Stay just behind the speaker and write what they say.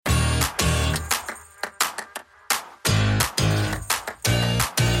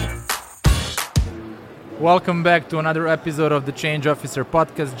Welcome back to another episode of the Change Officer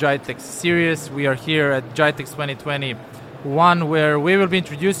Podcast GITEX series. We are here at GITEX 2021, where we will be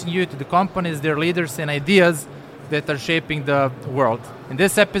introducing you to the companies, their leaders, and ideas that are shaping the world. In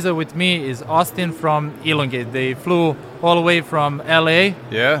this episode with me is Austin from ELONGATE. They flew all the way from LA.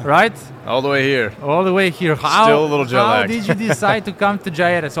 Yeah. Right? All the way here. All the way here. Still a little jet How lagged. did you decide to come to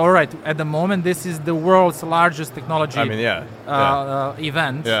GITEX? All right. At the moment, this is the world's largest technology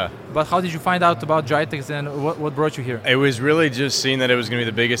event. Yeah. But how did you find out about GITEX and what brought you here? It was really just seeing that it was going to be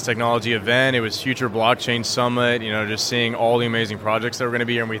the biggest technology event. It was Future Blockchain Summit, just seeing all the amazing projects that were going to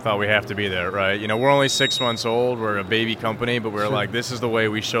be here, and we thought we have to be there, right? We're only 6 months old. We're a baby company, but we're like, this is the way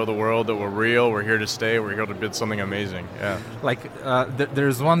we show the world that we're real, we're here to stay, we're here to build something amazing. Yeah.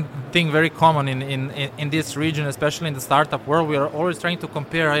 There's one thing very common in this region, especially in the startup world. We are always trying to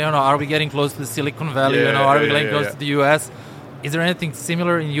compare, are we getting close to the Silicon Valley, are we getting close to the US? Is there anything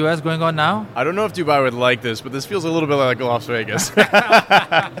similar in the U.S. going on now? I don't know if Dubai would like this, but this feels a little bit like Las Vegas.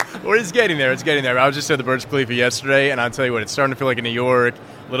 Well, it's getting there. I was just at the Burj Khalifa yesterday, and I'll tell you what, it's starting to feel like New York,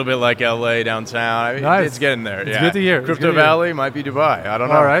 a little bit like L.A. downtown. Nice. It's getting there. It's good to hear. Crypto Valley might be Dubai. I don't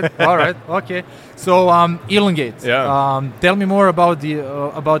know. All right. Okay. So, ELONGATE. Yeah. Tell me more about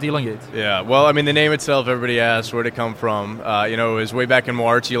ELONGATE. Yeah. Well, the name itself, everybody asks where'd it come from. It was way back in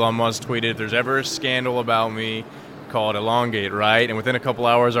March. Elon Musk tweeted, if there's ever a scandal about me, called ELONGATE, right? And within a couple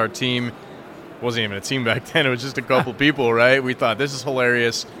hours, our team wasn't even a team back then. It was just a couple people, right? We thought, this is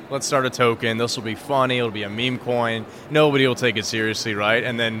hilarious. Let's start a token. This will be funny. It'll be a meme coin. Nobody will take it seriously, right?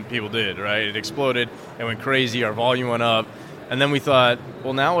 And then people did, right? It exploded. It went crazy. Our volume went up. And then we thought,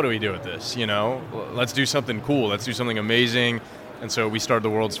 well, now what do we do with this? Let's do something cool. Let's do something amazing. And so we started the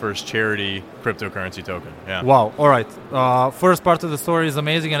world's first charity cryptocurrency token. Yeah. Wow. All right. First part of the story is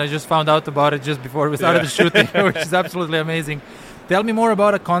amazing, and I just found out about it just before we started the shooting, which is absolutely amazing. Tell me more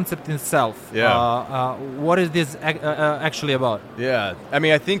about the concept itself. Yeah. What is this actually about? Yeah.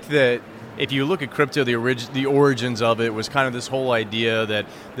 I think that if you look at crypto, the origins of it was kind of this whole idea that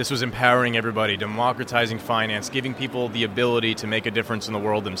this was empowering everybody, democratizing finance, giving people the ability to make a difference in the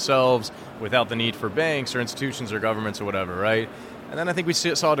world themselves without the need for banks or institutions or governments or whatever, right? And then I think we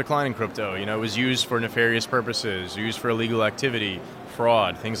saw a decline in crypto. It was used for nefarious purposes, used for illegal activity,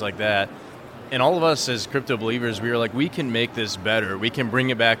 fraud, things like that. And all of us as crypto believers, we were like, we can make this better. We can bring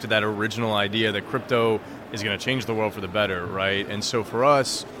it back to that original idea that crypto is going to change the world for the better, right? And so for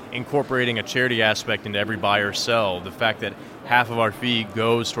us, incorporating a charity aspect into every buy or sell, the fact that half of our fee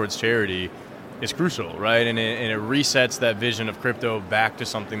goes towards charity is crucial, right? And it resets that vision of crypto back to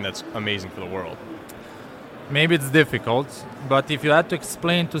something that's amazing for the world. Maybe it's difficult, but if you had to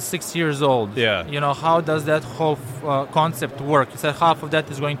explain to 6 years old, how does that whole concept work? You said half of that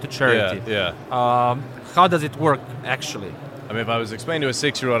is going to charity. Yeah. How does it work, actually? If I was explaining to a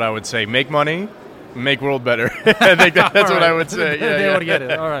 6-year-old, I would say, make money, make world better. I think that's what I would say. They would get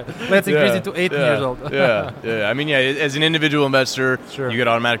it. All right. Let's increase it to 18 years old. As an individual investor, sure, you get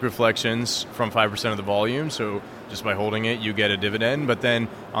automatic reflections from 5% of the volume. So just by holding it, you get a dividend. But then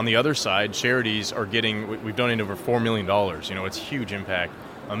on the other side, charities are we've donated over $4 million. It's huge impact.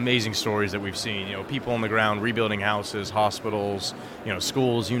 Amazing stories that we've seen. People on the ground rebuilding houses, hospitals,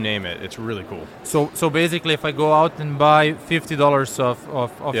 schools, you name it. It's really cool. So basically, if I go out and buy $50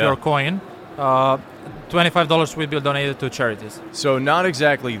 of your coin, $25 will be donated to charities. So not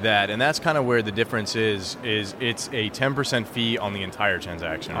exactly that, and that's kind of where the difference is it's a 10% fee on the entire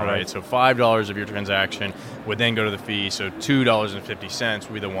transaction, right? So $5 of your transaction would then go to the fee, so $2.50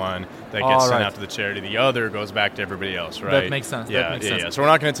 will be the one that gets sent out to the charity. The other goes back to everybody else, right? That makes sense. Yeah. So we're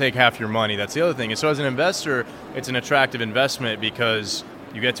not going to take half your money. That's the other thing. And so as an investor, it's an attractive investment because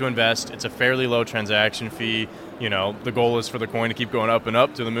you get to invest. It's a fairly low transaction fee. The goal is for the coin to keep going up and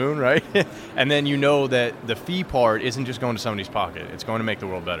up to the moon, right? And then that the fee part isn't just going to somebody's pocket. It's going to make the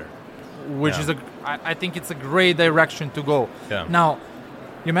world better. Which is I think it's a great direction to go. Yeah. Now,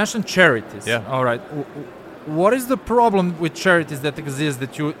 you mentioned charities. Yeah. All right. What is the problem with charities that exist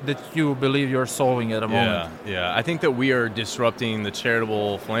that you believe you're solving at the moment? Yeah. I think that we are disrupting the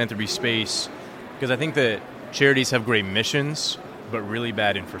charitable philanthropy space because I think that charities have great missions, but really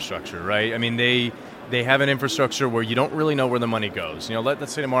bad infrastructure, right? They have an infrastructure where you don't really know where the money goes.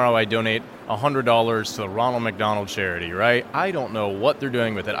 Let's say tomorrow I donate $100 to the Ronald McDonald charity, right? I don't know what they're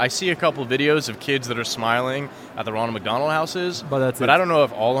doing with it. I see a couple videos of kids that are smiling at the Ronald McDonald houses, but I don't know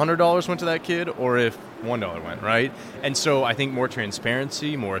if all $100 went to that kid or if $1 went, right? And so I think more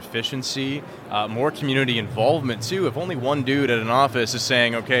transparency, more efficiency, more community involvement too. If only one dude at an office is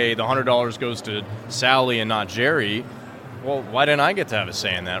saying, okay, the $100 goes to Sally and not Jerry, well, why didn't I get to have a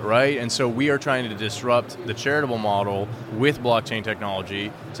say in that, right? And so we are trying to disrupt the charitable model with blockchain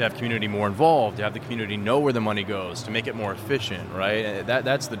technology to have community more involved, to have the community know where the money goes, to make it more efficient, right?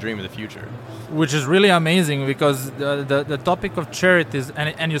 That's the dream of the future. Which is really amazing, because the topic of charities,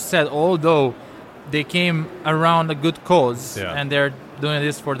 and you said, although they came around a good cause, and they're doing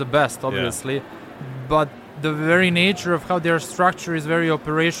this for the best, obviously, but the very nature of how their structure is very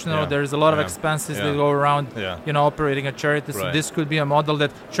operational. There's a lot of expenses that go around, operating a charity. So this could be a model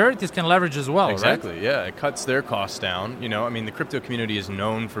that charities can leverage as well, exactly, right? Yeah, it cuts their costs down. I mean, the crypto community is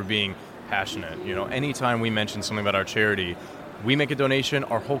known for being passionate. Anytime we mention something about our charity, we make a donation,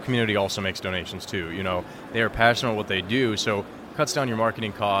 our whole community also makes donations too. They are passionate about what they do, so cuts down your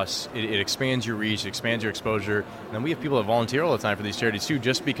marketing costs, it expands your reach, it expands your exposure, and then we have people that volunteer all the time for these charities too,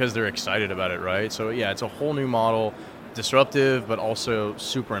 just because they're excited about it, right? So yeah, it's a whole new model, disruptive, but also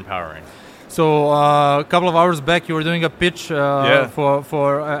super empowering. So a couple of hours back, you were doing a pitch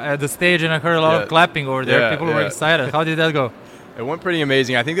for at the stage, and I heard a lot of clapping over there. People were excited. How did that go? It went pretty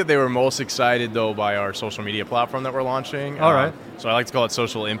amazing. I think that they were most excited, though, by our social media platform that we're launching. All right. So I like to call it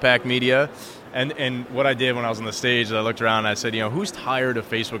social impact media. And what I did when I was on the stage is I looked around and I said, who's tired of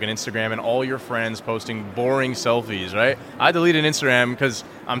Facebook and Instagram and all your friends posting boring selfies, right? I deleted Instagram because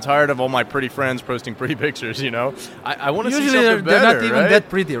I'm tired of all my pretty friends posting pretty pictures, I want to see something better, they're not even that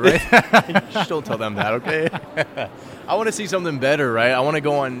pretty, right? Just don't tell them that, okay? I want to see something better, right? I want to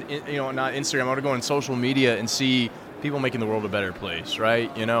go on, not Instagram, I want to go on social media and see people making the world a better place,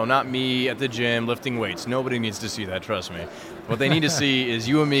 right? Not me at the gym lifting weights. Nobody needs to see that, trust me. What they need to see is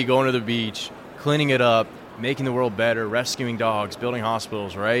you and me going to the beach, cleaning it up, making the world better, rescuing dogs, building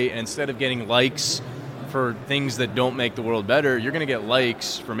hospitals, right? And instead of getting likes for things that don't make the world better, you're going to get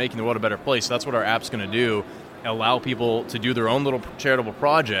likes for making the world a better place. That's what our app's going to do. Allow people to do their own little charitable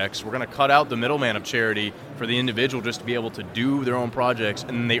projects. We're going to cut out the middleman of charity for the individual just to be able to do their own projects,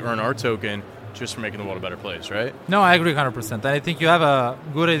 and then they earn our token just for making the world a better place, right? No, I agree 100%. I think you have a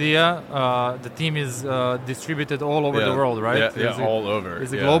good idea. The team is distributed all over the world, right? All over.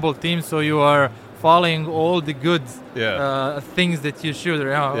 It's a global team, so you are following all the good things that you should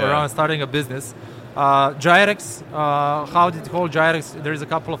around starting a business. GITEX, how did the whole GITEX, there's a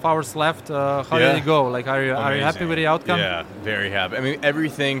couple of hours left. How did it go? Like, are you happy with the outcome? Yeah, very happy. I mean,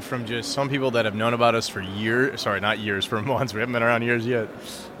 everything from just some people that have known about us for years, sorry, not years, for months. We haven't been around years yet.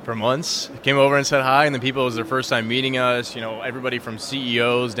 For months, came over and said hi, and then people, it was their first time meeting us, everybody from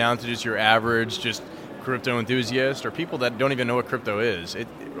CEOs down to just your average, just crypto enthusiast, or people that don't even know what crypto is.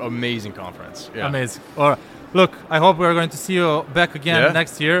 Amazing conference. Yeah. Amazing. All right. Look, I hope we're going to see you back again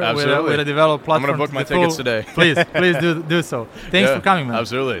next year with a developed platform. I'm going to book my tickets today. Please do so. Thanks for coming, man.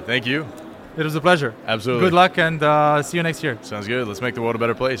 Absolutely. Thank you. It was a pleasure. Absolutely. Good luck, and see you next year. Sounds good. Let's make the world a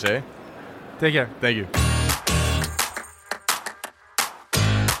better place, eh? Take care. Thank you.